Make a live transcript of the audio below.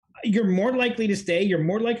you're more likely to stay. You're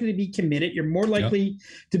more likely to be committed. You're more likely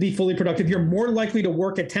to be fully productive. You're more likely to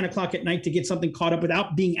work at 10 o'clock at night to get something caught up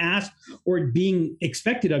without being asked or being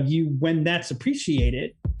expected of you when that's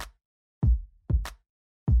appreciated.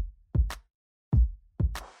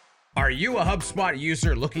 Are you a HubSpot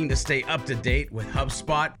user looking to stay up to date with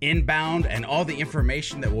HubSpot, inbound, and all the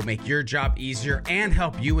information that will make your job easier and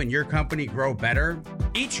help you and your company grow better?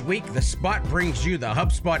 Each week, The Spot brings you the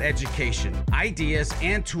HubSpot education, ideas,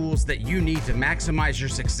 and tools that you need to maximize your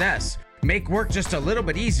success, make work just a little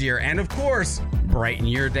bit easier, and of course, brighten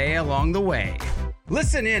your day along the way.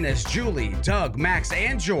 Listen in as Julie, Doug, Max,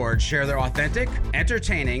 and George share their authentic,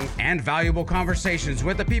 entertaining, and valuable conversations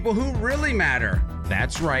with the people who really matter.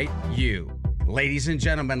 That's right, you. Ladies and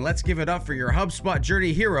gentlemen, let's give it up for your HubSpot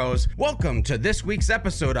Journey heroes. Welcome to this week's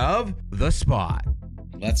episode of The Spot.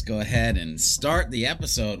 Let's go ahead and start the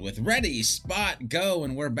episode with Ready, Spot, Go.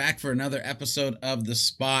 And we're back for another episode of The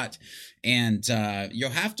Spot. And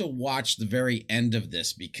you'll have to watch the very end of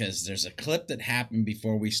this because there's a clip that happened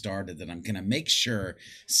before we started that I'm going to make sure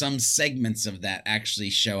some segments of that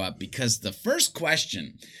actually show up. Because the first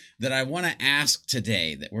question that I want to ask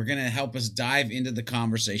today that we're going to help us dive into the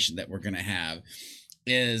conversation that we're going to have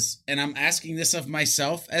is, and I'm asking this of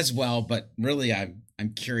myself as well, but really I'm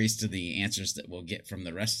curious to the answers that we'll get from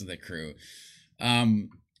the rest of the crew.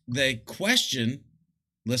 The question,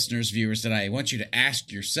 listeners, viewers, that I want you to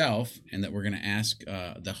ask yourself and that we're going to ask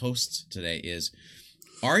the hosts today is,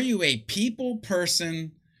 are you a people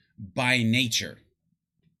person by nature?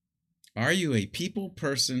 Are you a people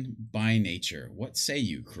person by nature? What say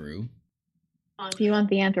you, crew? If you want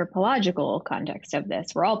the anthropological context of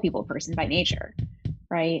this, we're all people person by nature,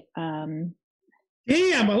 right? Damn,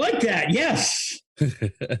 I like that. Yes.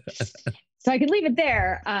 So I could leave it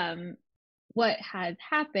there. What has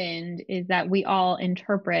happened is that we all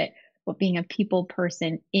interpret what being a people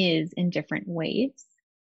person is in different ways.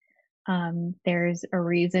 There's a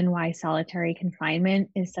reason why solitary confinement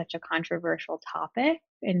is such a controversial topic.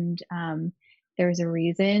 And there's a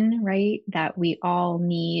reason, right, that we all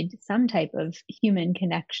need some type of human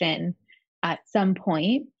connection at some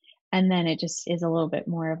point. And then it just is a little bit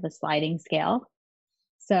more of a sliding scale.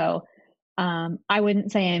 So I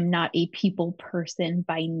wouldn't say I'm not a people person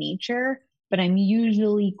by nature, but I'm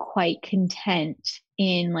usually quite content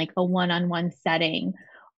in like a one-on-one setting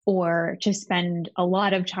or to spend a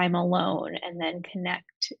lot of time alone and then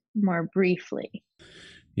connect more briefly.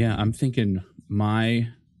 Yeah, I'm thinking I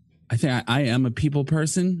think I am a people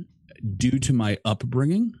person due to my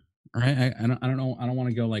upbringing, right? I don't know. I don't want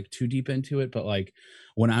to go like too deep into it, but like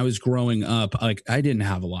when I was growing up, like I didn't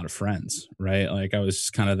have a lot of friends, right? Like I was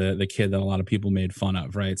kind of the kid that a lot of people made fun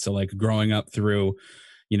of, right? So like growing up through,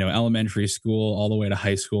 elementary school all the way to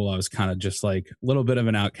high school, I was kind of just like a little bit of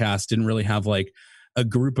an outcast, didn't really have like a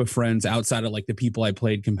group of friends outside of like the people I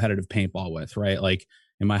played competitive paintball with, right? Like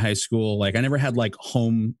in my high school, like I never had like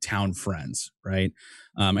hometown friends, right?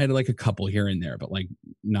 I had like a couple here and there, but like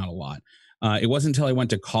not a lot. It wasn't until I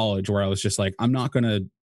went to college where I was just like, I'm not going to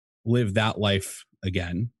live that life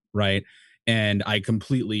again, right? And I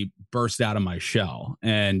completely burst out of my shell.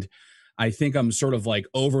 And I think I'm sort of like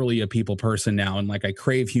overly a people person now. And like I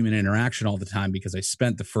crave human interaction all the time because I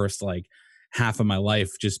spent the first like half of my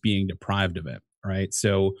life just being deprived of it, right?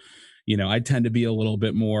 So, I tend to be a little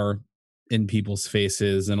bit more in people's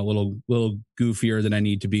faces and a little goofier than I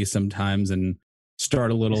need to be sometimes, and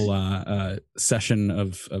start a little session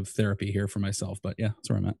of therapy here for myself. But yeah, that's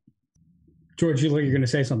where I'm at. George, you look like you're going to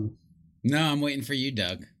say something. No, I'm waiting for you,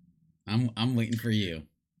 Doug. I'm waiting for you.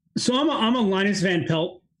 So I'm a Linus Van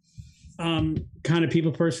Pelt kind of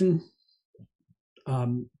people person.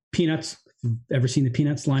 Peanuts. Ever seen the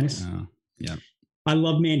Peanuts, Linus? Yeah. I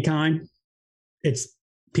love mankind. It's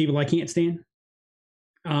people I can't stand.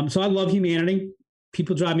 So I love humanity.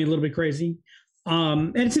 People drive me a little bit crazy.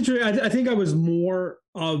 And it's interesting. I think I was more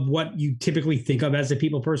of what you typically think of as a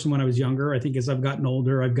people person when I was younger. I think as I've gotten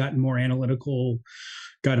older, I've gotten more analytical,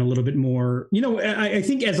 gotten a little bit more, I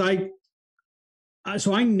think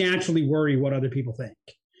so I naturally worry what other people think.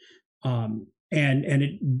 And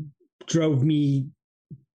it drove me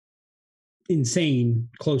insane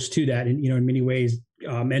close to that. And, in many ways.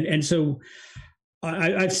 And so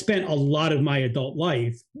I've spent a lot of my adult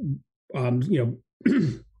life,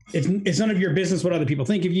 it's none of your business what other people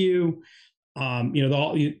think of you.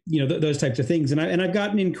 Those types of things. And I've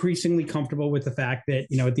gotten increasingly comfortable with the fact that,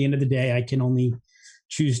 at the end of the day, I can only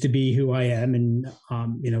choose to be who I am. And,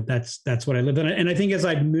 that's what I live in. And I think as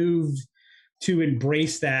I've moved to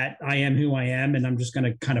embrace that I am who I am, and I'm just going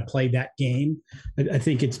to kind of play that game, I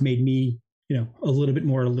think it's made me, a little bit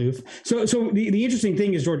more aloof. So the interesting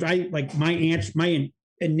thing is, George, I like my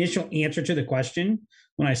initial answer to the question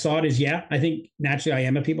when I saw it is, yeah, I think naturally I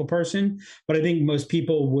am a people person, but I think most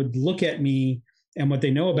people would look at me and what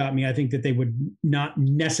they know about me. I think that they would not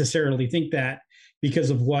necessarily think that because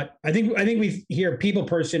of what I think we hear people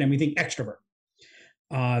person and we think extrovert.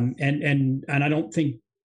 And I don't think,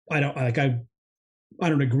 I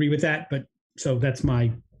don't agree with that, but so that's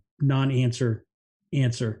my non-answer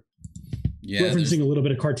answer. Yeah. Referencing a little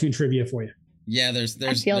bit of cartoon trivia for you. Yeah,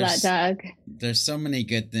 I feel that, Doug. There's so many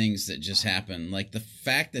good things that just happen. Like the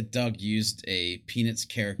fact that Doug used a Peanuts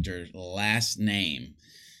character last name,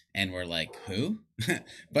 and we're like, who?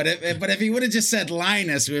 but if he would have just said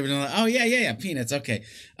Linus, we would have been like, oh yeah, Peanuts, okay.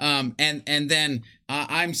 And then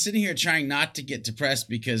I'm sitting here trying not to get depressed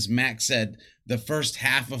because Max said the first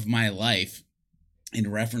half of my life, in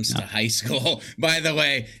reference to high school, by the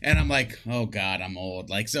way. And I'm like, oh God, I'm old.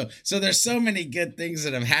 Like, so there's so many good things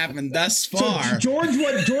that have happened thus far. So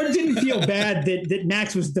George didn't feel bad that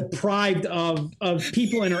Max was deprived of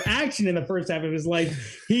people interaction in the first half of his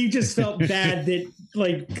life. He just felt bad that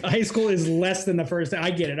like high school is less than the first.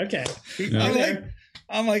 I get it. Okay.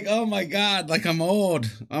 I'm like, oh my God, like I'm old,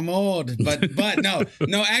 but no,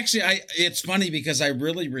 actually it's funny because I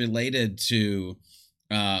really related to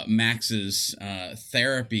Max's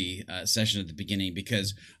therapy session at the beginning,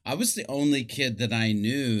 because I was the only kid that I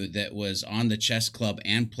knew that was on the chess club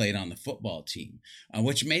and played on the football team,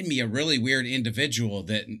 which made me a really weird individual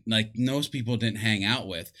that like most people didn't hang out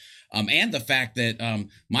with. And the fact that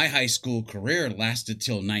my high school career lasted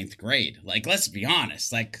till 9th grade. Like, let's be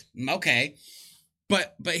honest, like, okay.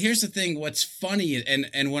 But here's the thing, what's funny,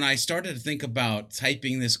 and when I started to think about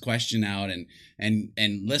typing this question out and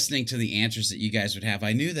listening to the answers that you guys would have,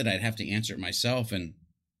 I knew that I'd have to answer it myself. And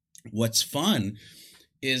what's fun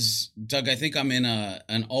is, Doug, I think I'm in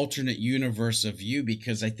an alternate universe of you,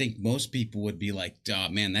 because I think most people would be like, oh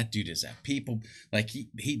man, that dude is a people, like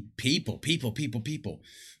he people.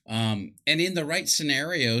 And in the right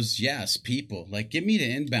scenarios, yes, people. Like, give me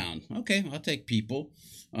the inbound. Okay, I'll take people.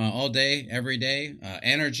 All day, every day,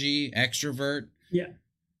 energy, extrovert. Yeah.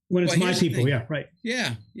 When it's my people. Yeah. Right.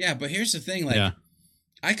 Yeah. Yeah. But here's the thing. Like,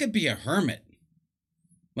 I could be a hermit.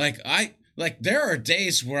 Like there are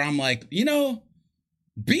days where I'm like, being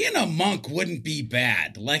a monk wouldn't be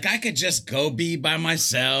bad. Like, I could just go be by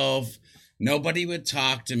myself. Nobody would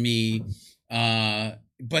talk to me.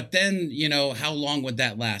 But then, how long would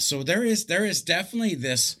that last? So there is definitely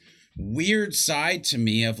this weird side to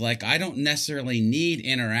me of like, I don't necessarily need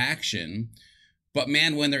interaction, but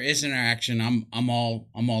man, when there is interaction, I'm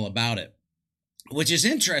all about it, which is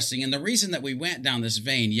interesting. And the reason that we went down this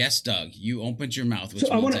vein, yes, Doug, you opened your mouth, which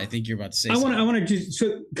I think you're about to say something. I want to just,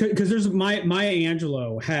 so because there's Maya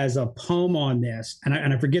Angelou has a poem on this, and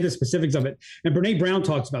I forget the specifics of it, and Brene Brown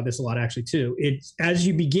talks about this a lot actually too. It's as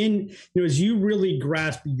you begin, as you really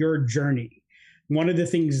grasp your journey, one of the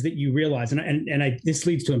things that you realize, this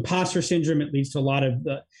leads to imposter syndrome. It leads to a lot of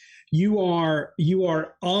the, you are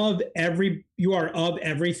of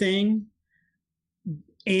everything,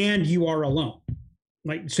 and you are alone.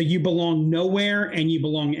 Like, so you belong nowhere and you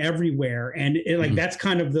belong everywhere. And that's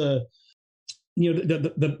kind of the,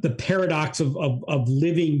 the paradox of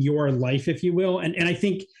living your life, if you will. And I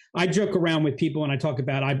think I joke around with people and I talk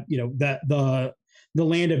about, the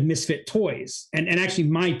land of misfit toys. And actually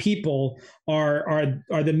my people are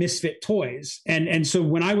the misfit toys. And so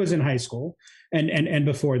when I was in high school and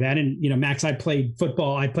before that, and, Max, I played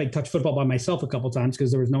football. I played touch football by myself a couple of times because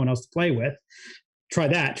there was no one else to play with. Try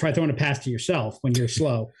throwing a pass to yourself when you're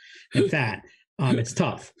slow and fat. It's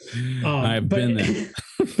tough. I've been there.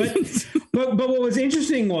 but what was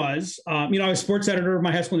interesting was, I was sports editor of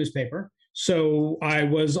my high school newspaper. So I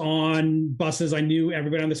was on buses. I knew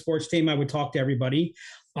everybody on the sports team. I would talk to everybody.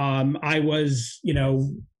 I was,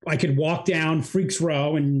 I could walk down Freaks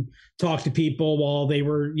Row and talk to people while they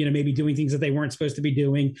were, maybe doing things that they weren't supposed to be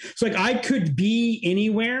doing. So like I could be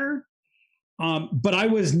anywhere, but I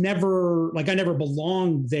was never I never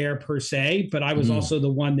belonged there per se. But I was also the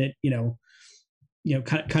one that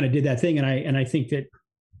kind of did that thing. And I think that,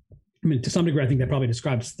 to some degree, I think that probably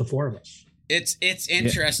describes the four of us. It's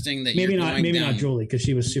interesting that maybe not Julie, because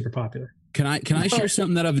she was super popular. Can I share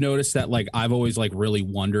something that I've noticed that like I've always like really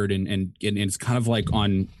wondered and it's kind of like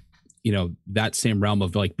on that same realm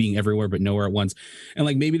of like being everywhere but nowhere at once, and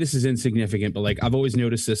like maybe this is insignificant, but like I've always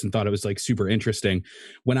noticed this and thought it was like super interesting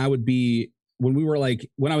when I was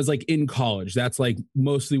like in college. That's like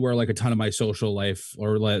mostly where like a ton of my social life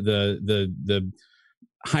or like the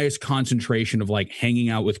highest concentration of like hanging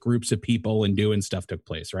out with groups of people and doing stuff took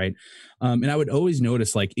place, right? And I would always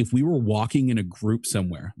notice, like, if we were walking in a group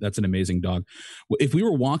somewhere, that's an amazing dog. If we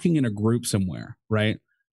were walking in a group somewhere, right?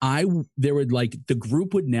 there would like the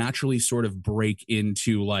group would naturally sort of break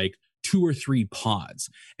into like 2 or 3 pods.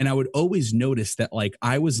 And I would always notice that like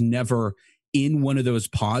I was never in one of those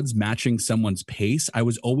pods matching someone's pace. I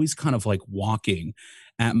was always kind of like walking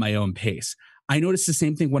at my own pace. I noticed the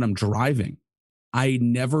same thing when I'm driving. I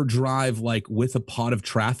never drive like with a pod of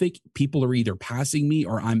traffic. People are either passing me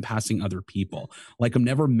or I'm passing other people. Like I'm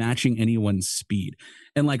never matching anyone's speed.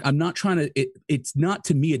 And like, I'm not trying to, it's not,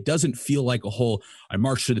 to me, it doesn't feel like a whole, I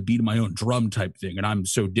march to the beat of my own drum type thing. And I'm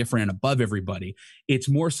so different and above everybody. It's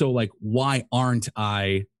more so like, why aren't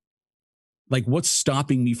I, like, what's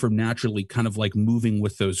stopping me from naturally kind of like moving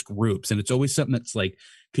with those groups? And it's always something that's like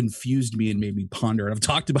confused me and made me ponder. And I've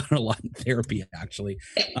talked about it a lot in therapy, actually.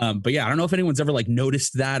 But yeah, I don't know if anyone's ever like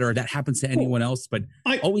noticed that or that happens to anyone else, but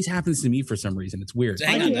it always happens to me for some reason. It's weird.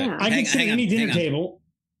 Hang on, I can sit at any dinner table.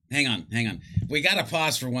 Hang on. We got to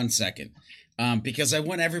pause for 1 second. Because I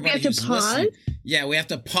want everybody who's listening. Yeah, we have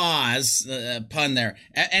to pause. Pun there.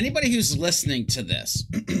 Anybody who's listening to this,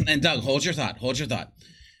 and Doug, hold your thought.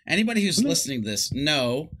 Anybody who's listening to this,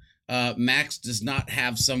 no, Max does not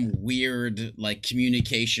have some weird like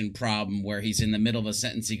communication problem where he's in the middle of a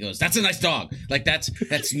sentence. He goes, "That's a nice dog." Like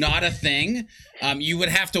that's not a thing. You would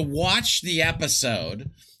have to watch the episode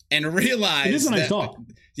and realize it is a nice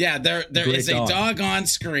dog. Yeah, there is a dog on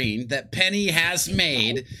screen that Penny has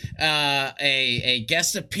made a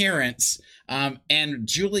guest appearance, and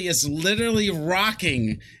Julie is literally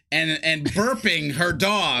rocking and burping her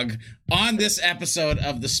dog on this episode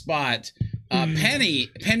of The Spot.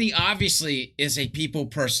 Penny obviously is a people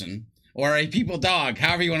person or a people dog,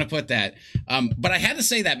 however you want to put that. But I had to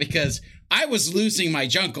say that because I was losing my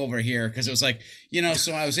junk over here because it was like,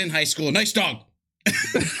 so I was in high school, nice dog.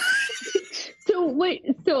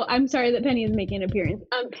 So I'm sorry that Penny is making an appearance.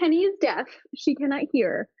 Penny is deaf. She cannot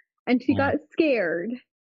hear. And she got scared.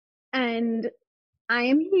 And I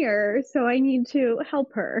am here, so I need to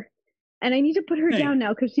help her. And I need to put her down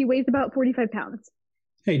now because she weighs about 45 pounds.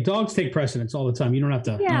 Hey, dogs take precedence all the time. You don't have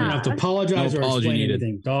to, you don't have to apologize or explain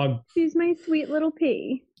anything. Dog. She's my sweet little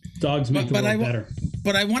pea. Dogs make the world better.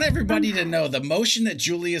 But I want everybody to know the motion that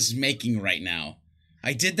Julie is making right now.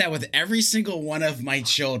 I did that with every single one of my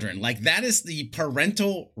children. Like, that is the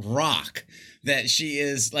parental rock that she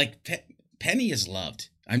is. Like, Penny is loved.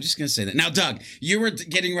 I'm just going to say that. Now, Doug, you were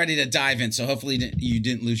getting ready to dive in, so hopefully you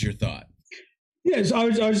didn't lose your thought. Yeah, so I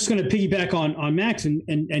was just going to piggyback on Max and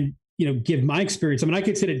give my experience. I mean, I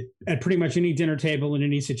could sit at pretty much any dinner table in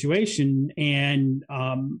any situation, and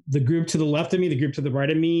the group to the left of me, the group to the right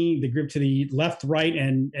of me, the group to the left, right,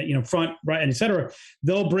 and front, right, and et cetera,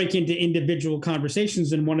 they'll break into individual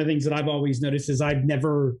conversations. And one of the things that I've always noticed is I've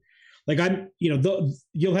never,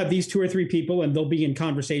 you'll have these 2 or 3 people, and they'll be in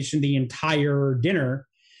conversation the entire dinner.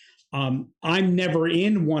 I'm never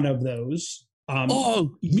in one of those.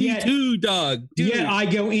 Me too, Doug. Yeah, I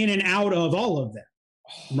go in and out of all of them.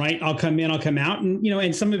 Right. I'll come in, I'll come out. And,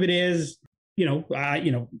 and some of it is, I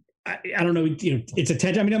don't know, it's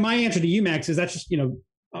attention. I mean, my answer to you, Max, is that's just,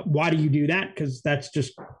 why do you do that? Because that's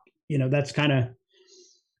just, that's kind of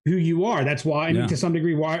who you are. That's why, I mean, to some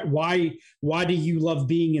degree, why do you love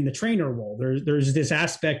being in the trainer role? There's this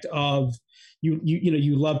aspect of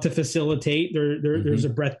you love to facilitate. There's a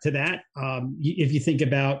breadth to that. If you think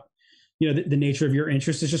about, the nature of your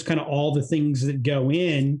interest, it's just kind of all the things that go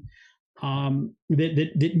in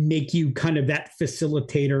that make you kind of that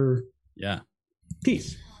facilitator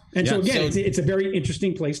piece. And so again, it's a very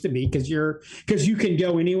interesting place to be because you can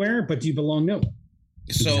go anywhere, but you belong nowhere.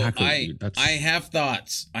 So exactly. I have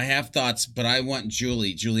thoughts, but I want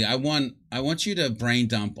Julie, I want you to brain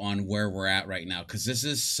dump on where we're at right now, because this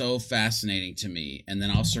is so fascinating to me. And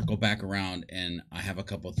then I'll circle back around and I have a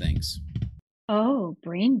couple things. Oh,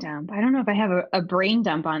 brain dump. I don't know if I have a brain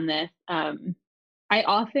dump on this. I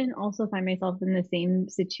often also find myself in the same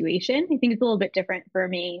situation. I think it's a little bit different for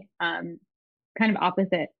me, kind of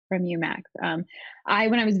opposite from you, Max. When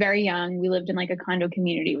I was very young, we lived in like a condo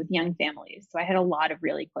community with young families. So I had a lot of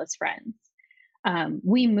really close friends.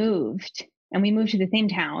 We moved to the same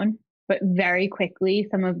town, but very quickly,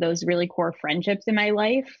 some of those really core friendships in my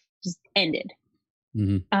life just ended.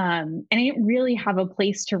 Mm-hmm. And I didn't really have a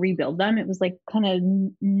place to rebuild them. It was like kind of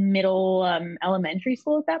middle elementary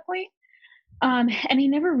school at that point. And I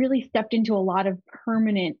never really stepped into a lot of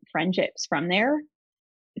permanent friendships from there.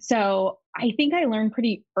 So I think I learned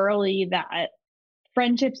pretty early that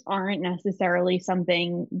friendships aren't necessarily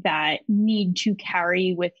something that need to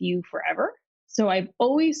carry with you forever. So I've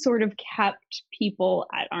always sort of kept people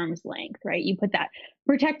at arm's length, right? You put that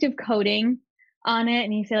protective coating on it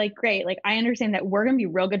and you say like, great, like I understand that we're going to be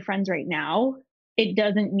real good friends right now. It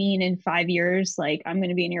doesn't mean in 5 years, like I'm going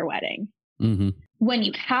to be in your wedding. Mm-hmm. when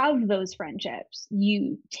you have those friendships,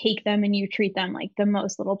 you take them and you treat them like the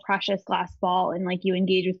most little precious glass ball, and like you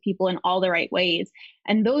engage with people in all the right ways.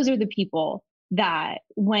 And those are the people that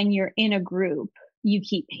when you're in a group, you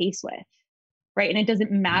keep pace with, right? And it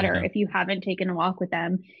doesn't matter if you haven't taken a walk with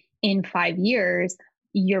them in 5 years,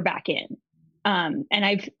 you're back in. And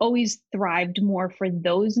I've always thrived more for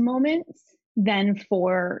those moments than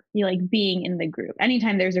for like being in the group.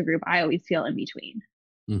 Anytime there's a group, I always feel in between.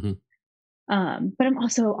 Mm-hmm. But I'm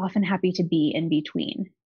also often happy to be in between.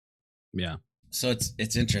 Yeah. So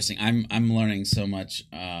it's interesting. I'm learning so much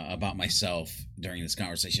about myself during this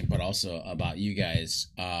conversation, but also about you guys.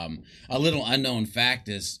 A little unknown fact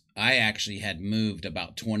is I actually had moved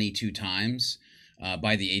about 22 times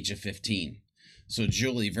by the age of 15. So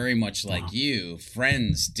Julie, very much like you,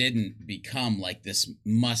 friends didn't become like this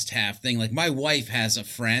must-have thing. Like my wife has a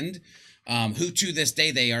friend who to this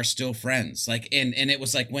day they are still friends. Like and it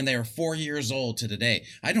was like when they were 4 years old to today.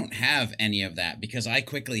 I don't have any of that because I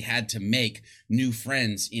quickly had to make new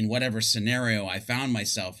friends in whatever scenario I found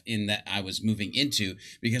myself in that I was moving into,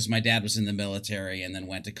 because my dad was in the military and then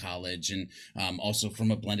went to college, and also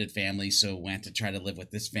from a blended family, so went to try to live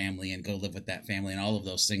with this family and go live with that family and all of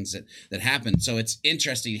those things that happened. So it's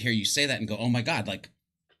interesting to hear you say that and go, oh my God, like,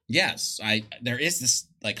 yes, there is this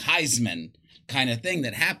like Heisman kind of thing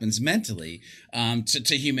that happens mentally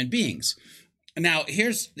to human beings. Now,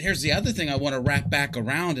 here's the other thing I want to wrap back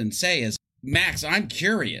around and say is, Max, I'm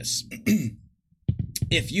curious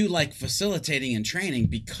if you like facilitating and training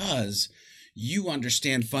because you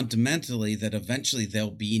understand fundamentally that eventually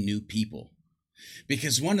there'll be new people.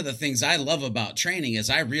 Because one of the things I love about training is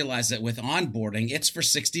I realize that with onboarding, it's for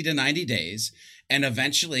 60 to 90 days. And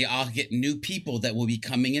eventually I'll get new people that will be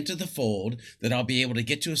coming into the fold, that I'll be able to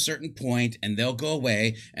get to a certain point and they'll go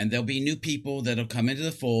away, and there'll be new people that'll come into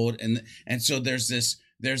the fold. And so there's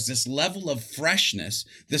this level of freshness,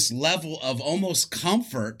 this level of almost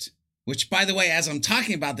comfort, which, by the way, as I'm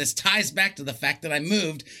talking about this, ties back to the fact that I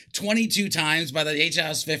moved 22 times by the age I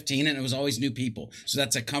was 15, and it was always new people. So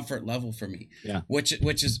that's a comfort level for me. Yeah. Which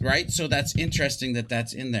is right. So that's interesting that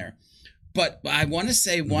that's in there. But I want to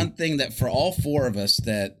say one thing that for all four of us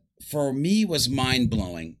that for me was mind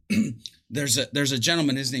blowing. There's a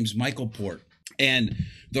gentleman, his name's Michael Port. And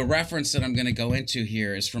the reference that I'm going to go into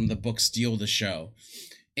here is from the book Steal the Show.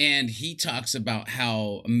 And he talks about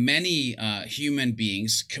how many human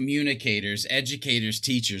beings, communicators, educators,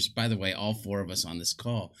 teachers, by the way, all four of us on this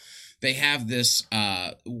call, they have this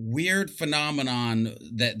weird phenomenon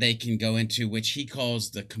that they can go into, which he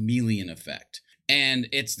calls the chameleon effect. And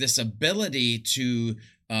it's this ability to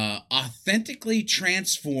authentically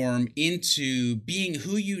transform into being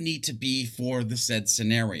who you need to be for the said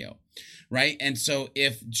scenario. Right. And so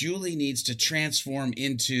if Julie needs to transform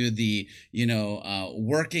into the,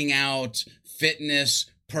 working out fitness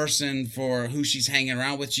person for who she's hanging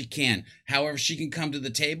around with, she can. However, she can come to the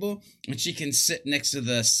table and she can sit next to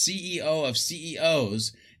the CEO of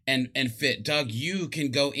CEOs and fit. Doug, you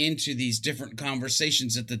can go into these different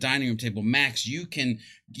conversations at the dining room table. Max, you can,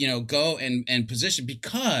 go and position,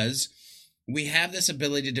 because we have this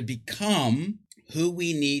ability to become who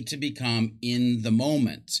we need to become in the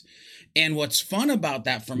moment. And what's fun about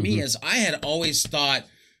that for me is I had always thought,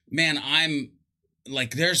 man, I'm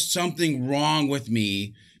like, there's something wrong with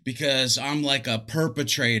me because I'm like a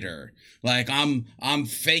perpetrator. Like I'm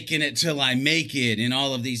faking it till I make it in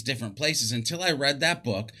all of these different places, until I read that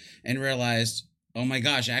book and realized, oh my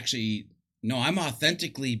gosh, actually, no, I'm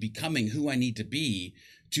authentically becoming who I need to be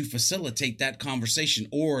to facilitate that conversation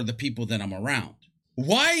or the people that I'm around.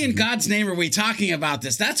 Why in God's name are we talking about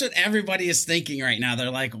this? That's what everybody is thinking right now. They're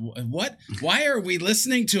like, what? Why are we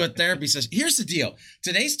listening to a therapy session? Here's the deal.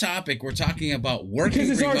 Today's topic, we're talking about working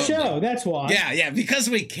remotely. Because it's our show. That's why. Yeah, because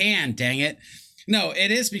we can, dang it. No,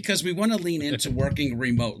 it is because we want to lean into working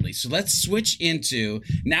remotely. So let's switch into,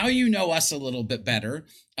 now you know us a little bit better.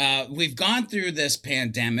 We've gone through this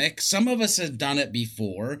pandemic. Some of us have done it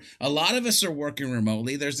before. A lot of us are working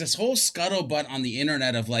remotely. There's this whole scuttlebutt on the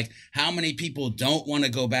internet of like how many people don't want to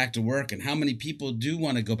go back to work and how many people do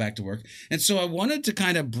want to go back to work. And so I wanted to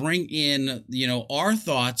kind of bring in, our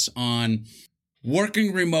thoughts on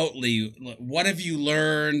working remotely. What have you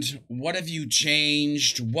learned? What have you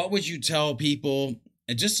changed? What would you tell people?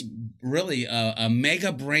 And just really a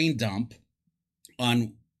mega brain dump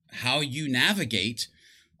on how you navigate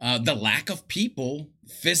the lack of people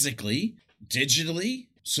physically, digitally.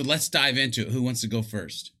 So let's dive into it. Who wants to go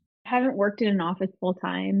first? I haven't worked in an office full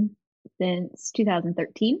time since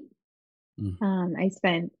 2013. I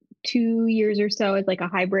spent 2 years or so as like a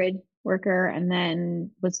hybrid worker, and then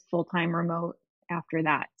was full-time remote after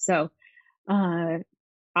that. So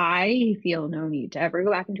I feel no need to ever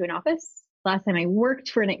go back into an office. Last time I worked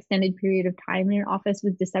for an extended period of time in an office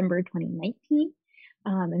was December 2019.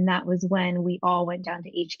 And that was when we all went down to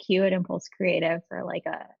HQ at Impulse Creative for like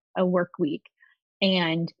a work week.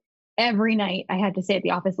 And every night I had to stay at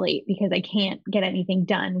the office late because I can't get anything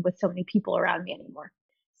done with so many people around me anymore.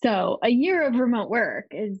 So a year of remote work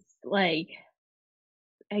is like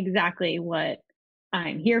exactly what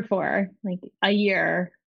I'm here for. Like a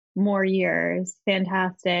year, more years,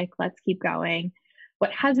 fantastic. Let's keep going.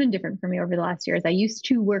 What has been different for me over the last year is I used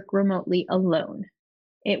to work remotely alone.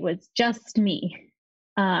 It was just me.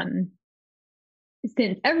 Since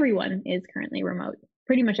everyone is currently remote,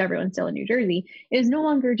 pretty much everyone's still in New Jersey, it is no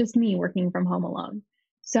longer just me working from home alone.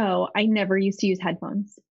 So I never used to use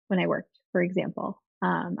headphones when I worked, for example.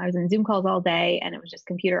 I was in Zoom calls all day and it was just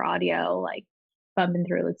computer audio, like bumping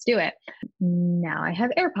through, let's do it. Now I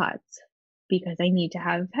have AirPods because I need to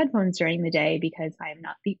have headphones during the day because I'm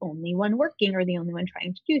not the only one working or the only one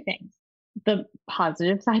trying to do things. The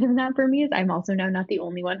positive side of that for me is I'm also now not the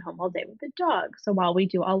only one home all day with the dog. So while we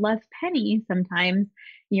do all love Penny, sometimes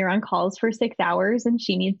you're on calls for 6 hours and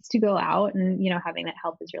she needs to go out, and, having that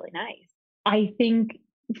help is really nice. I think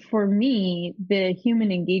for me, the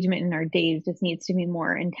human engagement in our days just needs to be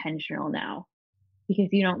more intentional now, because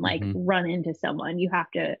you don't run into someone. You have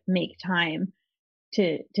to make time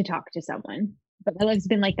to talk to someone. But it's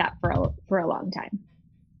been like that for a long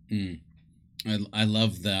time. I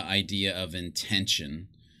love the idea of intention,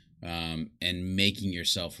 and making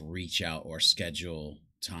yourself reach out or schedule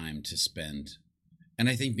time to spend. And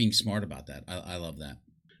I think being smart about that. I love that.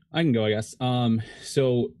 I can go, I guess.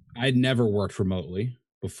 So I'd never worked remotely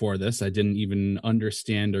before this. I didn't even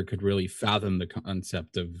understand or could really fathom the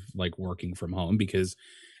concept of like working from home, because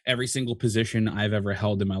every single position I've ever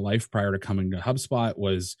held in my life prior to coming to HubSpot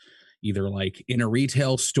was either like in a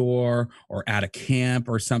retail store or at a camp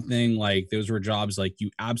or something. Like those were jobs like you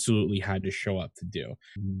absolutely had to show up to do.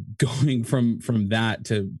 Going from that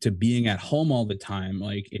to being at home all the time,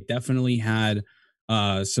 like it definitely had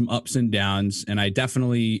some ups and downs, and I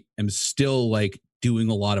definitely am still like doing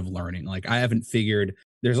a lot of learning. Like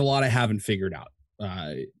there's a lot I haven't figured out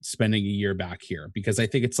spending a year back here, because I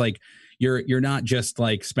think it's like you're not just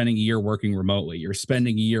like spending a year working remotely. You're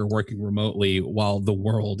spending a year working remotely while the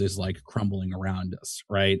world is like crumbling around us,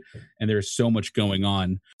 right? And there's so much going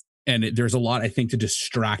on, and there's a lot, I think, to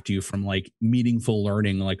distract you from like meaningful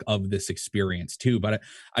learning like of this experience too. But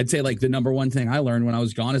I'd say like the number one thing I learned when I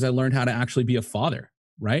was gone is I learned how to actually be a father,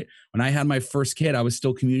 right? When I had my first kid, I was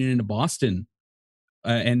still commuting into Boston.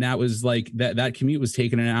 And that was like that commute was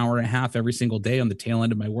taking an hour and a half every single day on the tail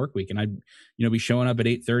end of my work week. And I'd, be showing up at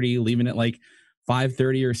 8:30, leaving at like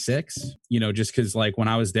 5:30 or 6, just because like when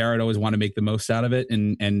I was there, I'd always want to make the most out of it.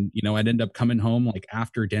 And I'd end up coming home like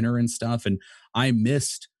after dinner and stuff. And I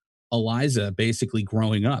missed Eliza basically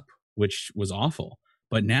growing up, which was awful.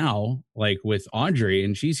 But now, like with Audrey,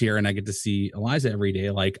 and she's here and I get to see Eliza every day,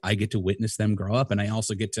 like I get to witness them grow up. And I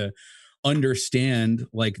also get to understand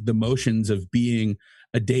like the motions of being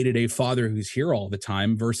a day-to-day father who's here all the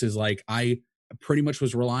time versus like I pretty much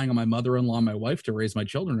was relying on my mother-in-law and my wife to raise my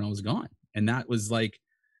children when I was gone. And that was like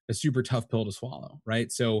a super tough pill to swallow,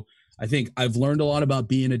 right? So I think I've learned a lot about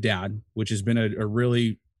being a dad, which has been a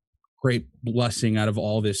really great blessing out of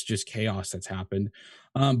all this just chaos that's happened.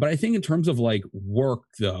 But I think in terms of like work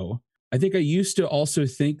though, I think I used to also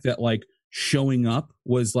think that like showing up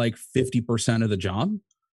was like 50% of the job.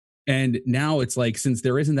 And now it's like, since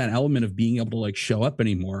there isn't that element of being able to like show up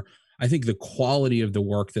anymore, I think the quality of the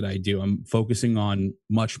work that I do, I'm focusing on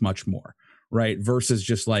much, much more, right? Versus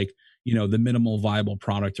just like, the minimal viable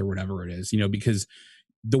product or whatever it is, because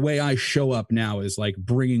the way I show up now is like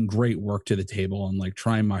bringing great work to the table and like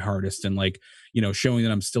trying my hardest and like, showing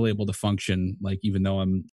that I'm still able to function, like, even though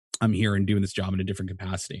I'm here and doing this job in a different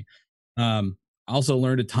capacity. I also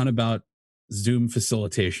learned a ton about Zoom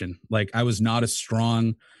facilitation. Like I was not a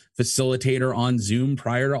strong facilitator on Zoom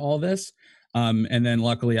prior to all this. And then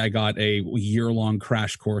luckily I got a year-long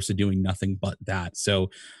crash course of doing nothing but that. So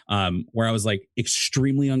where I was like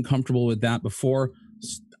extremely uncomfortable with that before,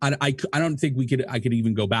 I don't think I could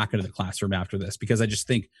even go back into the classroom after this, because I just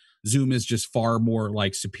think Zoom is just far more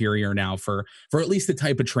like superior now for at least the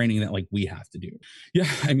type of training that like we have to do. Yeah.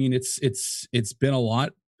 I mean, it's been a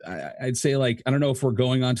lot. I'd say like, I don't know if we're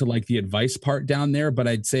going on to like the advice part down there, but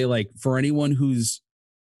I'd say like for anyone who's,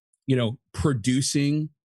 producing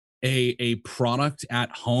a product at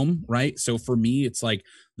home, right? So for me, it's like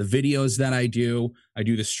the videos that I do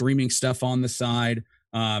the streaming stuff on the side.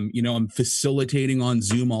 I'm facilitating on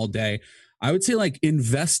Zoom all day. I would say like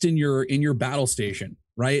invest in your battle station,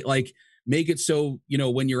 right? Like make it so,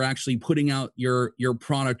 when you're actually putting out your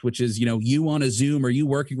product, which is, you on a Zoom or you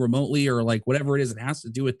working remotely or like whatever it is, it has to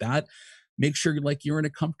do with that. Make sure like you're in a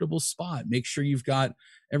comfortable spot. Make sure you've got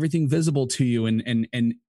everything visible to you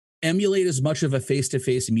and emulate as much of a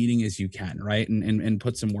face-to-face meeting as you can. Right. And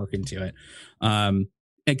put some work into it. And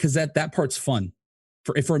cause that part's fun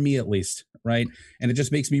for me at least. Right. And it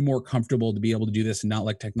just makes me more comfortable to be able to do this and not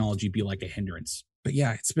let technology be like a hindrance. But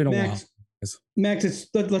yeah, it's been a while. Max,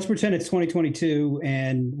 let's pretend it's 2022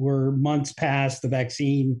 and we're months past the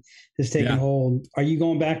vaccine has taken hold. Are you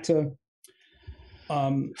going back to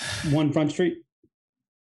 1 Front Street?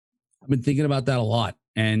 I've been thinking about that a lot.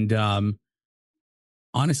 And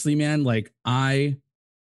honestly, man, like I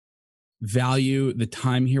value the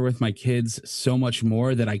time here with my kids so much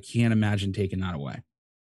more that I can't imagine taking that away.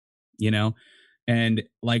 And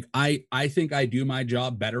like I think I do my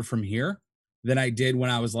job better from here than I did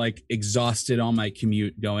when I was like exhausted on my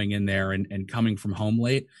commute going in there and coming from home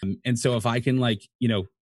late. And so if I can like,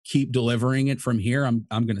 keep delivering it from here, I'm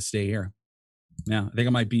going to stay here. Yeah.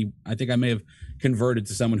 I think I may have converted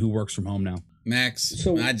to someone who works from home now. Max,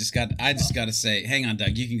 so, I just got to say, hang on,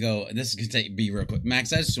 Doug, you can go. This is going to be real quick.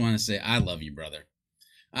 Max, I just want to say, I love you, brother.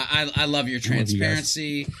 I love your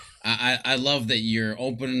transparency. I love that you're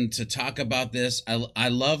open to talk about this. I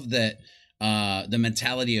love that the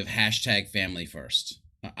mentality of #family first.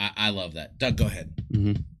 I love that. Doug, go ahead.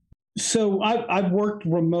 Mm-hmm. So I've worked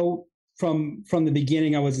remote from the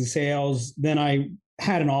beginning. I was in sales. Then I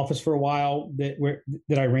had an office for a while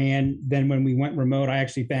that I ran. Then when we went remote, I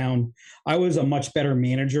actually found I was a much better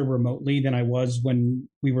manager remotely than I was when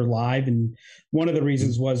we were live. And one of the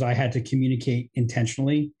reasons was I had to communicate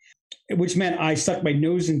intentionally, which meant I stuck my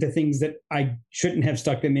nose into things that I shouldn't have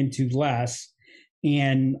stuck them into less.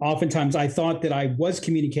 And oftentimes I thought that I was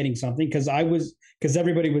communicating something because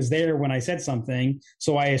everybody was there when I said something.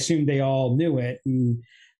 So I assumed they all knew it. And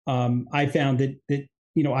I found that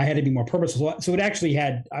I had to be more purposeful. So it actually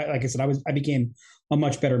had, like I said, I became a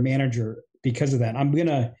much better manager because of that. I'm going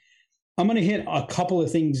to hit a couple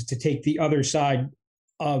of things to take the other side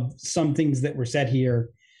of some things that were said here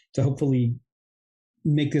to hopefully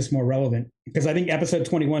make this more relevant, because I think episode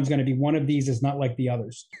 21 is going to be one of these is not like the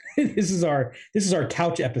others. This is our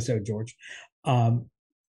couch episode, George.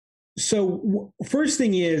 So first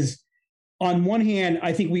thing is, on one hand,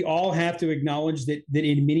 I think we all have to acknowledge that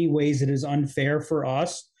in many ways it is unfair for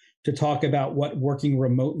us to talk about what working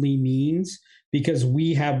remotely means, because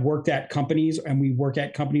we have worked at companies and we work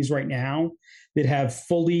at companies right now that have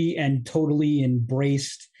fully and totally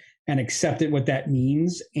embraced and accepted what that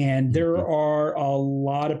means. And there are a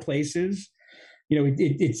lot of places,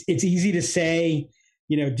 it's easy to say,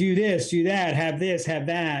 do this, do that, have this, have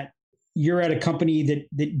that. You're at a company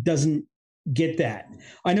that doesn't get that.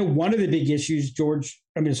 I know one of the big issues,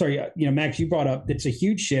 Max, you brought up that's a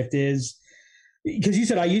huge shift is because you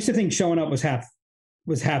said, I used to think showing up was half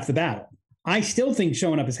the battle. I still think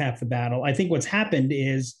showing up is half the battle. I think what's happened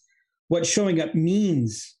is what showing up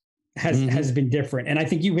means has been different. And I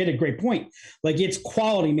think you hit a great point. Like, it's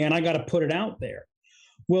quality, man. I got to put it out there.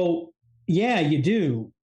 Well, yeah, you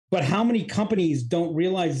do. But how many companies don't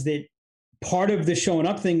realize that part of the showing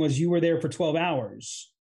up thing was you were there for 12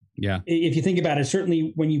 hours? Yeah. If you think about it,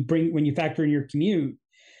 certainly when you factor in your commute,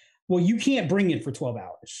 well, you can't bring it for 12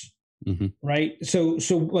 hours. Right. So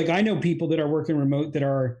like, I know people that are working remote that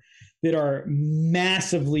are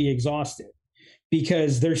massively exhausted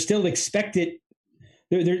because they're still expected.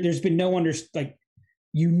 There's been no like,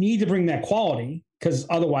 you need to bring that quality because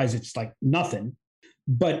otherwise it's like nothing,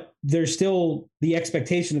 but there's still the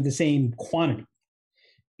expectation of the same quantity.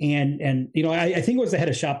 And I think it was the head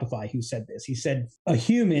of Shopify who said this. He said a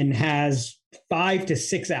human has 5 to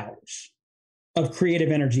 6 hours of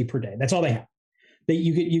creative energy per day. That's all they have. That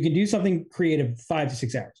you can do something creative 5 to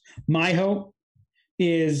 6 hours. My hope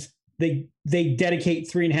is they dedicate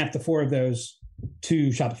 3.5 to 4 of those to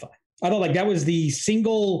Shopify. I thought like that was the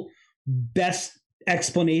single best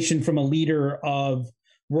explanation from a leader of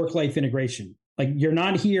work-life integration. Like, you're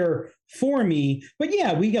not here for me, but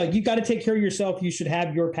yeah, you got to take care of yourself. You should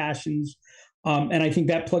have your passions. And I think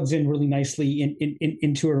that plugs in really nicely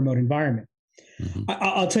into a remote environment.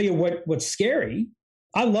 I'll tell you what's scary.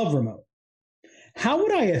 I love remote. How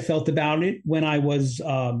would I have felt about it when I was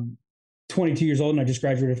 22 years old and I just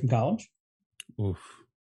graduated from college? Oof.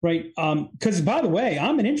 Right. Because by the way,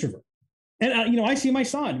 I'm an introvert. And, I see my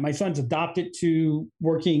son. My son's adopted to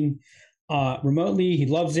working remotely. He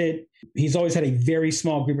loves it. He's always had a very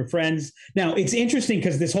small group of friends. Now, it's interesting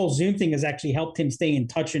because this whole Zoom thing has actually helped him stay in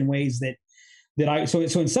touch in ways that so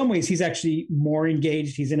in some ways he's actually more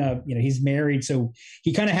engaged. He's he's married. So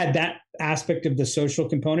he kind of had that aspect of the social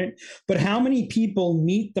component. But how many people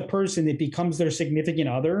meet the person that becomes their significant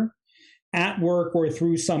other at work or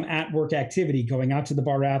through some at work activity, going out to the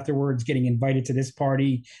bar afterwards, getting invited to this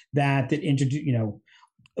party, that introduce,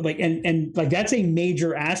 and that's a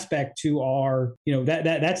major aspect to our,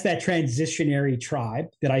 that's that transitionary tribe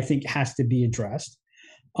that I think has to be addressed.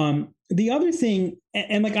 The other thing,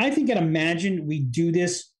 and I think at Imagine we do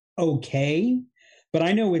this okay, but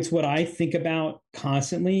I know it's what I think about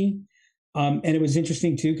constantly. And it was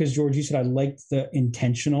interesting too, because George, you said I liked the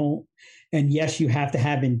intentional. And yes, you have to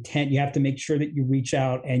have intent. You have to make sure that you reach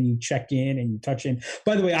out and you check in and you touch in.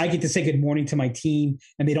 By the way, I get to say good morning to my team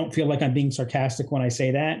and they don't feel like I'm being sarcastic when I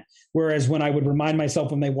say that. Whereas when I would remind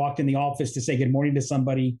myself when they walked in the office to say good morning to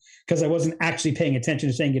somebody, because I wasn't actually paying attention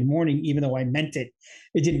to saying good morning, even though I meant it,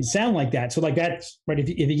 it didn't sound like that. So that's right. If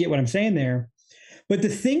you get what I'm saying there. But the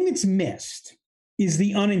thing that's missed is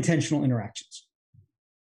the unintentional interactions.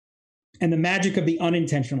 And the magic of the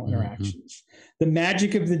unintentional interactions, the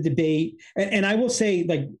magic of the debate. And I will say,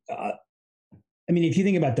 if you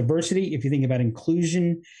think about diversity, if you think about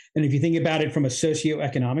inclusion, and if you think about it from a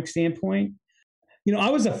socioeconomic standpoint,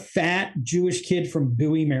 I was a fat Jewish kid from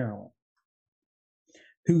Bowie, Maryland,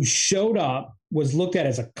 who showed up, was looked at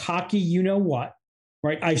as a cocky, you-know-what,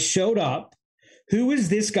 right? I showed up. Who is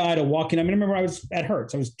this guy to walk in? I remember I was at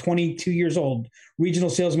Hertz. I was 22 years old, regional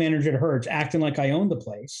sales manager at Hertz, acting like I owned the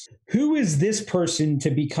place. Who is this person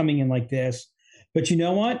to be coming in like this? But you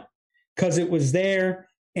know what? Because it was there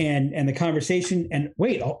and the conversation and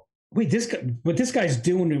what this guy's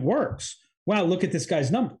doing, it works. Wow, look at this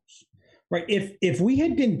guy's numbers, right? If we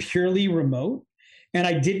had been purely remote and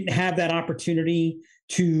I didn't have that opportunity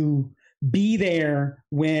to be there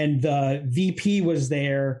when the VP was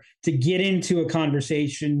there to get into a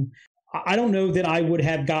conversation, I don't know that I would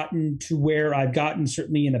have gotten to where I've gotten,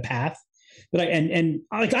 certainly in the path that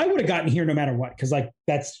I would have gotten here no matter what, because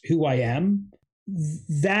that's who I am.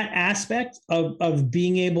 That aspect of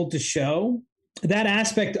being able to show, that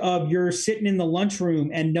aspect of you're sitting in the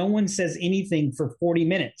lunchroom and no one says anything for 40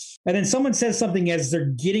 minutes. And then someone says something as they're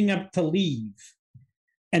getting up to leave.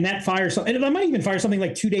 And that fires something, and I might even fire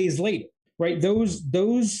something 2 days later, right? Those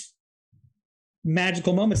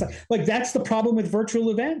magical moments. That's the problem with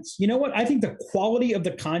virtual events. You know what? I think the quality of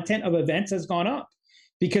the content of events has gone up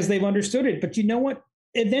because they've understood it. But you know what?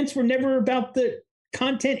 Events were never about the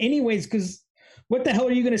content anyways, because what the hell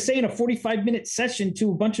are you going to say in a 45-minute session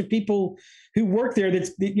to a bunch of people who work there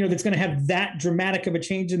that's going to have that dramatic of a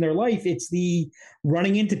change in their life? It's the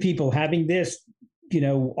running into people, having this,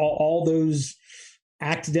 all those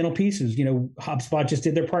accidental pieces. HubSpot just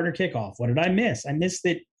did their partner kickoff. What did I miss? I missed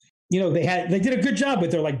that. They did a good job with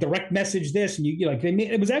their direct message this, and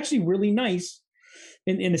it was actually really nice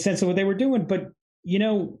in the sense of what they were doing. But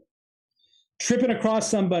tripping across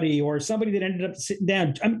somebody or somebody that ended up sitting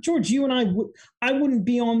down. George, you and I wouldn't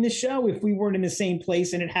be on this show if we weren't in the same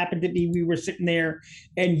place. And it happened to be we were sitting there,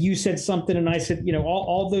 and you said something, and I said,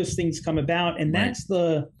 all those things come about, and right.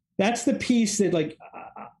 that's the piece that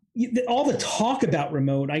all the talk about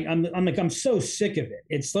remote, I'm so sick of it.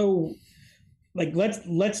 It's so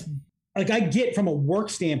let's I get from a work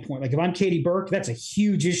standpoint, if I'm Katie Burke, that's a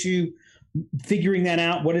huge issue. Figuring that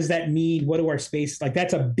out, what does that mean? What do our space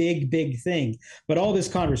that's a big thing. But all this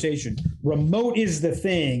conversation, remote is the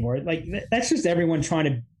thing, or that's just everyone trying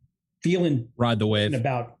to feel and ride the wave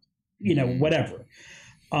about whatever.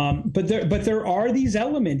 But there are these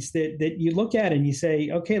elements that you look at and you say,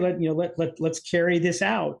 okay, let's carry this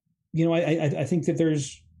out. I think that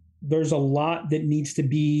there's a lot that needs to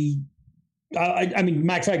be.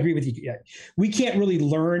 Max, I agree with you. Yeah. We can't really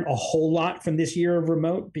learn a whole lot from this year of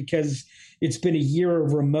remote because it's been a year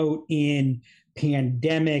of remote in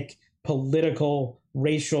pandemic, political,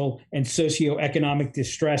 racial, and socioeconomic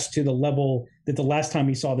distress to the level that the last time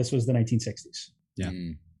we saw this was the 1960s. Yeah.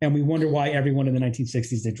 And we wonder why everyone in the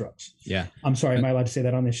 1960s did drugs. Yeah. I'm sorry, am I allowed to say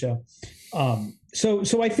that on this show?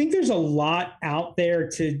 So I think there's a lot out there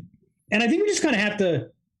and I think we just kind of have to,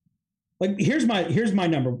 here's my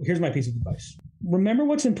piece of advice. Remember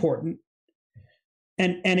what's important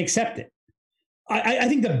and accept it. I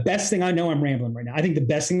think the best thing, I know I'm rambling right now. I think the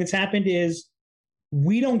best thing that's happened is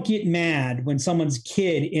we don't get mad when someone's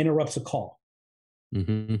kid interrupts a call.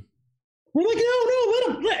 Mm-hmm. We're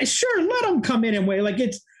let them come in and wait.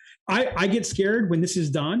 I get scared when this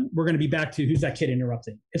is done. We're going to be back to who's that kid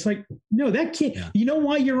interrupting. It's no, that kid, yeah. You know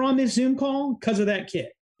why you're on this Zoom call? Because of that kid,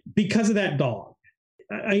 because of that dog.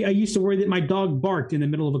 I used to worry that my dog barked in the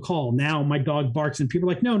middle of a call. Now my dog barks and people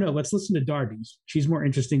are like, no, let's listen to Darby. She's more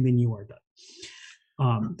interesting than you are,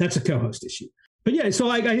 Doug. That's a co-host issue. But yeah, so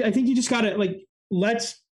I think you just got to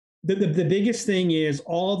the biggest thing is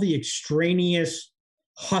all the extraneous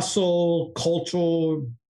hustle, cultural.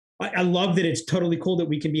 I love that it's totally cool that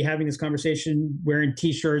we can be having this conversation wearing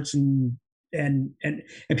t-shirts and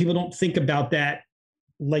people don't think about that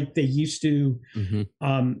like they used to.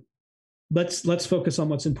 Mm-hmm. Let's focus on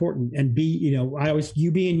what's important and be,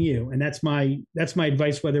 you being you. And that's my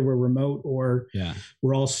advice, whether we're remote or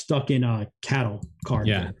we're all stuck in a cattle car.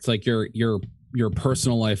 Yeah. It's like your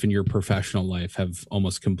personal life and your professional life have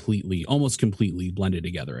almost completely blended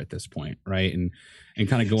together at this point. Right. And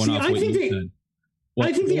kind of going off what you said.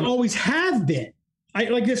 I think they always have been. I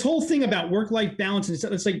like this whole thing about work-life balance and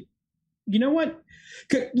stuff. It's like, you know what?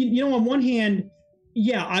 On one hand,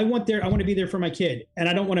 I want to be there for my kid and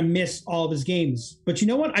I don't want to miss all of his games. But you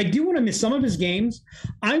know what? I do want to miss some of his games.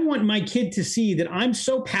 I want my kid to see that I'm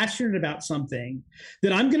so passionate about something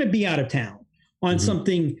that I'm going to be out of town on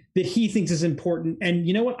something that he thinks is important. And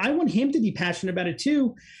you know what? I want him to be passionate about it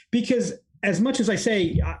too, because as much as I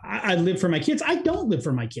say I live for my kids, I don't live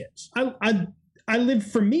for my kids. I live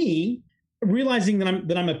for me, realizing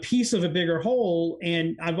that I'm a piece of a bigger whole,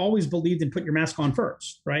 and I've always believed in put your mask on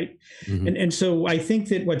first, right? Mm-hmm. And so I think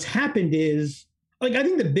that what's happened is, I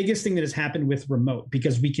think the biggest thing that has happened with remote,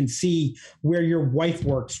 because we can see where your wife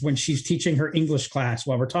works when she's teaching her English class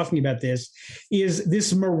while we're talking about this, is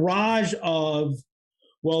this mirage of,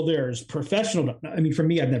 well, there's professional. I mean, for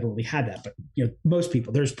me, I've never really had that, but most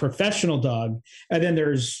people, there's professional Doug, and then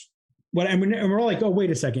there's and we're all like, oh,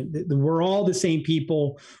 wait a second. We're all the same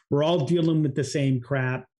people. We're all dealing with the same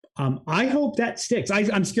crap. I hope that sticks.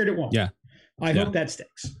 I'm scared it won't. Yeah. I hope that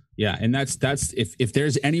sticks. Yeah. And that's if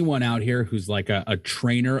there's anyone out here who's like a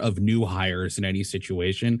trainer of new hires in any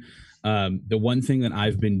situation, the one thing that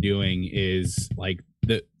I've been doing is like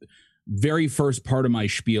the very first part of my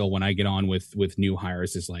spiel when I get on with new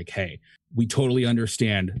hires is like, hey, we totally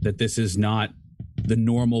understand that this is not the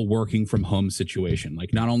normal working from home situation.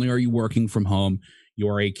 Like, not only are you working from home, you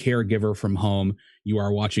are a caregiver from home. You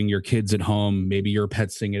are watching your kids at home. Maybe your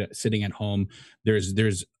pet's sitting at home.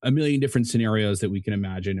 There's a million different scenarios that we can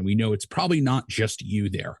imagine. And we know it's probably not just you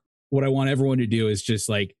there. What I want everyone to do is just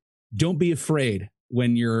like, don't be afraid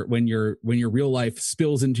when your real life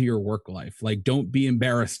spills into your work life. Like, don't be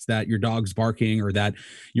embarrassed that your dog's barking or that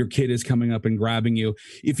your kid is coming up and grabbing you.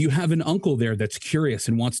 If you have an uncle there that's curious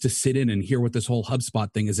and wants to sit in and hear what this whole HubSpot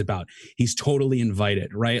thing is about, he's totally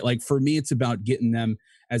invited, right? Like, for me, it's about getting them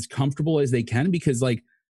as comfortable as they can, because like,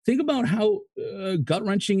 think about how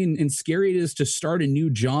gut-wrenching and scary it is to start a new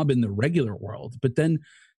job in the regular world. But then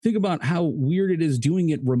think about how weird it is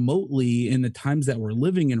doing it remotely in the times that we're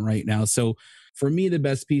living in right now. So for me, the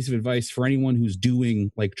best piece of advice for anyone who's doing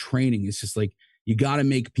like training is just like, you got to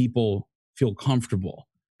make people feel comfortable,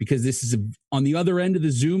 because this is on the other end of the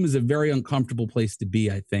Zoom is a very uncomfortable place to be,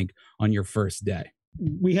 I think, on your first day.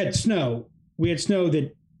 We had snow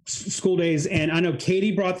that school days. And I know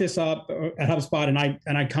Katie brought this up at HubSpot,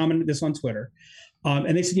 and I commented this on Twitter.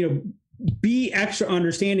 And they said, be extra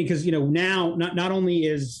understanding, because, now not only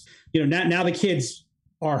is, now the kids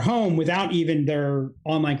are home without even their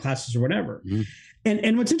online classes or whatever. Mm-hmm.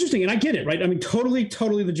 And what's interesting, and I get it, right? I mean, totally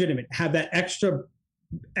legitimate, have that extra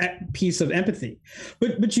piece of empathy.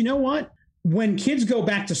 But you know what? When kids go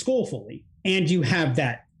back to school fully and you have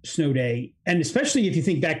that snow day, and especially if you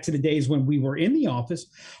think back to the days when we were in the office,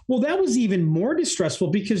 well, that was even more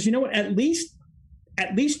distressful, because you know what? At least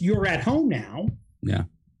you're at home now. Yeah.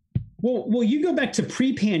 Well, you go back to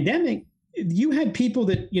pre-pandemic, you had people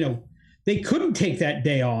that, they couldn't take that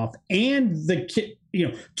day off, and the kid,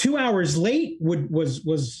 2 hours late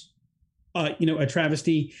was a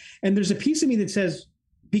travesty. And there's a piece of me that says,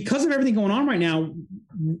 because of everything going on right now,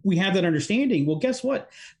 we have that understanding. Well, guess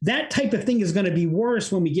what? That type of thing is going to be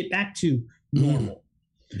worse when we get back to normal.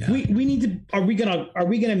 Yeah. We need to. Are we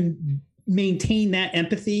gonna maintain that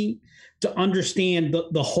empathy to understand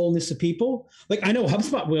the wholeness of people? Like, I know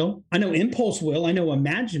HubSpot will. I know Impulse will. I know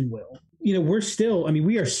Imagine will. We're still,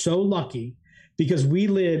 we are so lucky, because we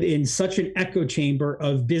live in such an echo chamber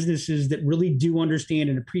of businesses that really do understand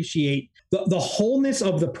and appreciate the wholeness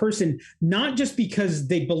of the person, not just because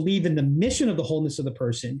they believe in the mission of the wholeness of the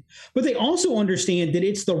person, but they also understand that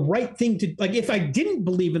it's the right thing to, like, if I didn't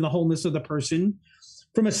believe in the wholeness of the person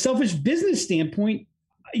from a selfish business standpoint,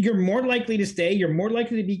 you're more likely to stay. You're more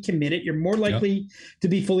likely to be committed. You're more likely to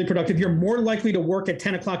be fully productive. You're more likely to work at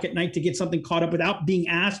 10 o'clock at night to get something caught up without being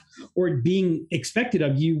asked or being expected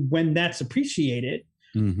of you when that's appreciated.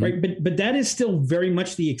 Mm-hmm. Right. But that is still very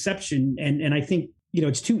much the exception. And I think,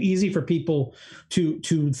 it's too easy for people to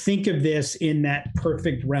think of this in that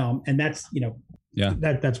perfect realm. And that's,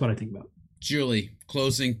 that's what I think about. Julie,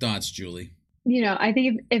 closing thoughts, Julie. I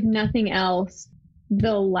think if nothing else,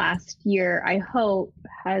 the last year, I hope,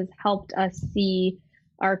 has helped us see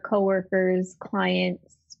our coworkers,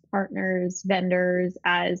 clients, partners, vendors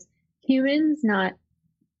as humans, not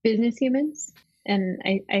business humans. And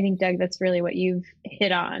I think, Doug, that's really what you've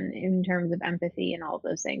hit on in terms of empathy and all of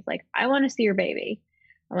those things. Like, I want to see your baby.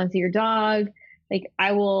 I want to see your dog. Like,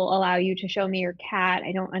 I will allow you to show me your cat.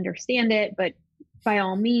 I don't understand it, but by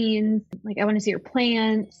all means, like, I want to see your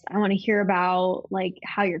plants. I want to hear about like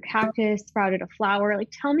how your cactus sprouted a flower.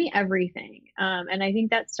 Like, tell me everything. And I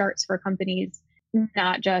think that starts for companies,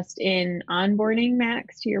 not just in onboarding,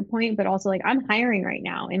 Max, to your point, but also like, I'm hiring right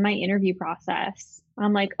now. In my interview process,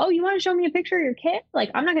 I'm like, oh, you want to show me a picture of your kid?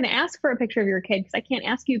 Like, I'm not going to ask for a picture of your kid because I can't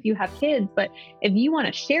ask you if you have kids. But if you want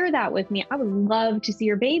to share that with me, I would love to see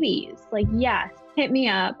your babies. Like, yes, hit me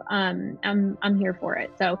up. I'm here for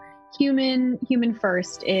it. So human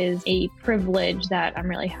first is a privilege that I'm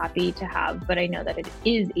really happy to have, but I know that it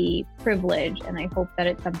is a privilege, and I hope that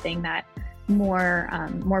it's something that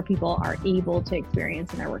more people are able to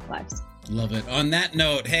experience in their work lives. Love it. On that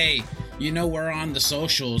note, hey, we're on the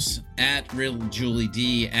socials at Real Julie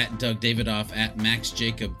D, at Doug Davidoff, at Max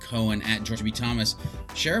Jacob Cohen, at George B. Thomas.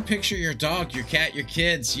 Share a picture of your dog, your cat, your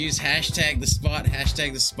kids. Use hashtag the spot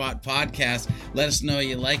podcast. Let us know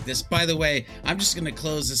you like this. By the way, I'm just going to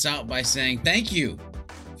close this out by saying thank you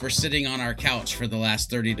for sitting on our couch for the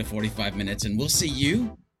last 30 to 45 minutes, and we'll see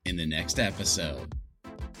you in the next episode.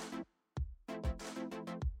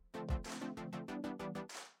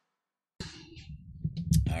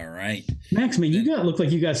 All right, Max, man, look like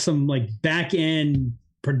you got some like back end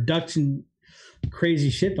production crazy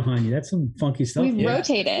shit behind you. That's some funky stuff. We've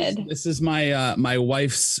rotated. This is my my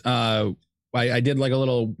wife's. I did like a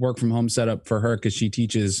little work from home setup for her because she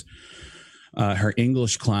teaches her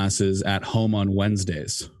English classes at home on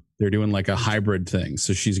Wednesdays. They're doing like a hybrid thing,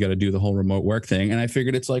 so she's got to do the whole remote work thing. And I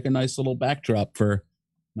figured it's like a nice little backdrop for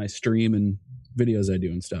my stream and videos I do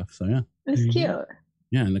and stuff. So yeah, it's cute.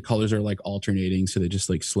 Yeah, and the colors are like alternating, so they just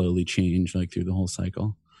like slowly change like through the whole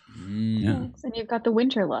cycle. Yeah, and you've got the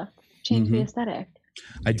winter look. Change the aesthetic.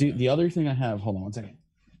 I do. The other thing I have. Hold on one second.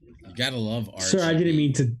 You gotta love art. Sir, I didn't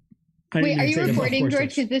mean to. Wait, are you recording,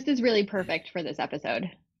 George? Because this is really perfect for this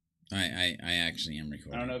episode. I actually am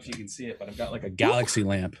recording. I don't know if you can see it, but I've got like a galaxy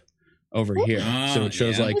lamp over here, so it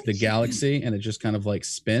shows like the galaxy, and it just kind of like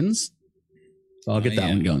spins. So I'll get that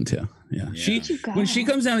one going too. Yeah. When she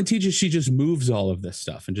comes down and teaches, she just moves all of this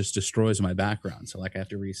stuff and just destroys my background. So like I have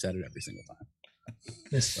to reset it every single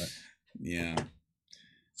time. Yeah.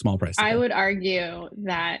 Small price. I would argue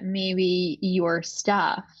that maybe your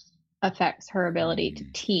stuff affects her ability to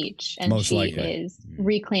teach, and Most she likely. is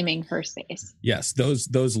reclaiming her space. Yes, those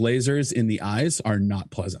lasers in the eyes are not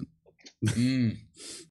pleasant.